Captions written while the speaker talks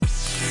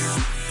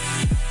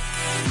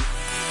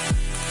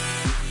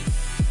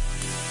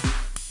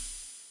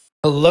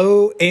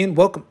Hello and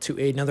welcome to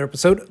another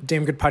episode of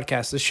Damn Good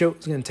Podcast. This show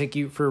is going to take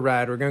you for a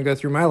ride. We're going to go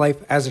through my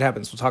life as it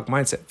happens. We'll talk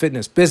mindset,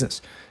 fitness,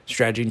 business,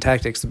 strategy, and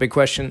tactics. The big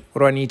question,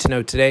 what do I need to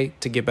know today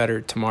to get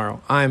better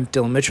tomorrow? I'm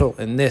Dylan Mitchell,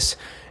 and this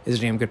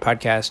is Damn Good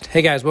Podcast.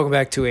 Hey guys, welcome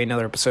back to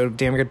another episode of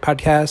Damn Good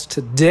Podcast.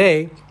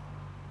 Today,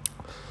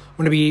 I'm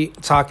going to be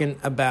talking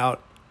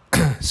about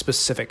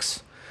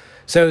specifics.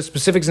 So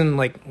specifics in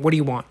what do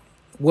you want?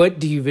 What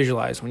do you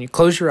visualize? When you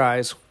close your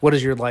eyes, what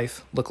does your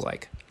life look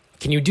like?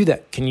 Can you do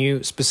that? Can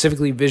you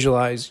specifically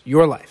visualize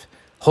your life?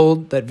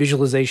 Hold that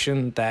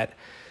visualization, that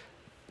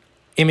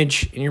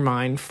image in your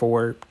mind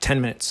for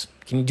 10 minutes.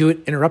 Can you do it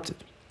interrupted?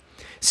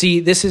 See,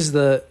 this is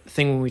the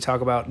thing when we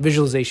talk about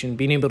visualization,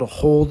 being able to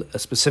hold a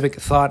specific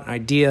thought,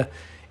 idea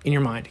in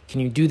your mind. Can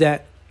you do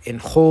that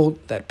and hold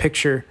that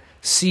picture,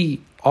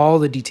 see all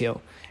the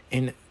detail,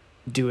 and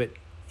do it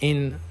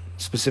in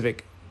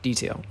specific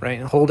detail, right?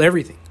 And hold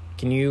everything.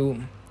 Can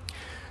you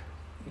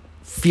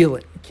feel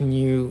it? Can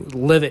you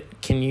live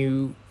it? Can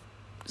you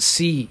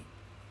see,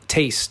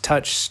 taste,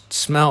 touch,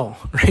 smell,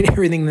 right?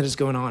 Everything that is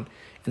going on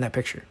in that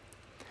picture.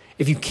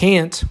 If you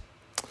can't,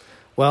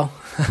 well,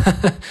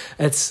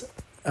 it's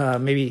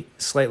maybe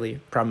slightly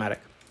problematic.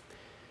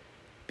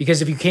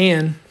 Because if you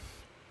can,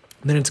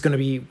 then it's going to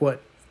be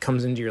what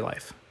comes into your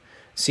life.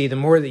 See, the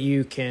more that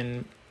you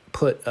can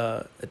put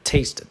a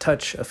taste, a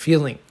touch, a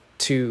feeling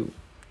to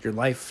your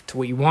life, to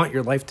what you want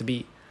your life to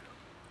be,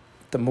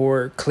 the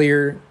more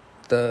clear,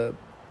 the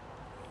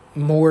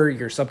more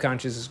your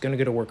subconscious is going to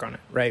go to work on it,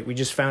 right? We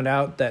just found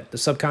out that the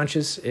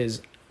subconscious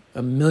is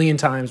 1,000,000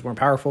 times more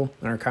powerful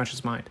than our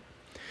conscious mind.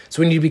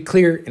 So we need to be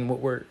clear in what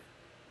we're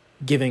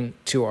giving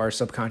to our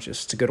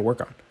subconscious to go to work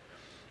on.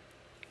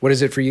 What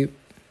is it for you?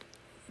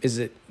 Is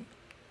it,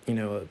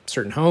 a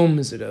certain home?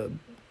 Is it a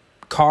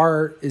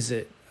car? Is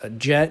it a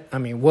jet? I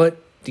mean, what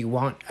do you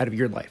want out of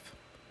your life?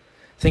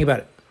 Think about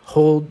it.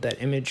 Hold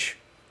that image,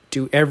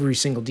 do every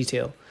single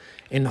detail,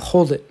 and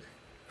hold it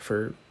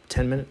for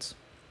 10 minutes.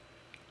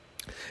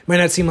 It might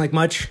not seem like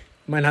much,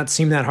 might not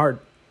seem that hard,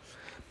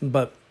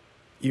 but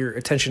your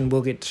attention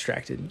will get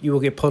distracted. You will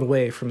get pulled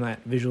away from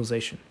that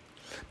visualization.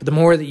 But the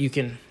more that you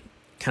can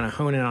kind of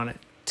hone in on it,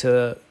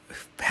 to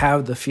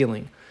have the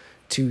feeling,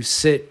 to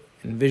sit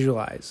and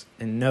visualize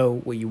and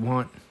know what you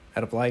want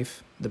out of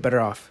life, the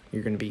better off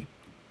you're going to be.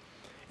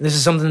 And this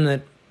is something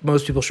that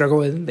most people struggle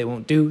with. They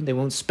won't do. They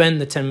won't spend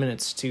the 10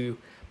 minutes to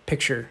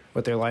picture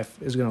what their life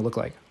is going to look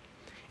like.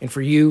 And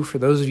for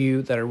those of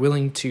you that are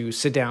willing to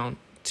sit down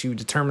to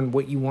determine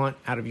what you want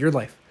out of your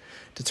life,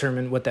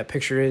 determine what that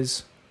picture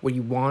is, what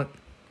you want,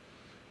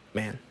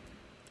 man,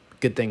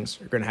 good things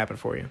are going to happen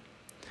for you.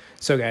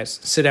 So guys,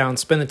 sit down,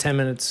 spend the 10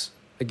 minutes.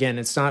 Again,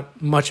 it's not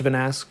much of an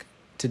ask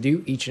to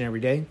do each and every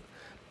day,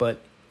 but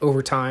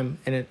over time,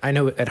 and I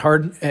know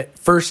at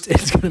first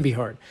it's going to be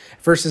hard.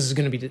 At first this is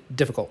going to be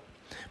difficult,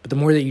 but the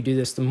more that you do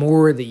this, the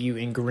more that you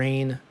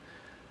ingrain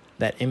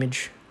that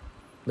image,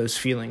 those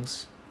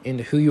feelings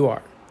into who you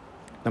are,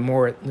 the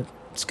more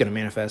it's going to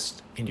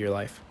manifest into your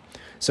life.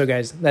 So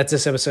guys, that's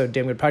this episode of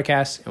Damn Good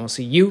Podcast, and we'll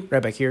see you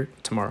right back here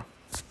tomorrow.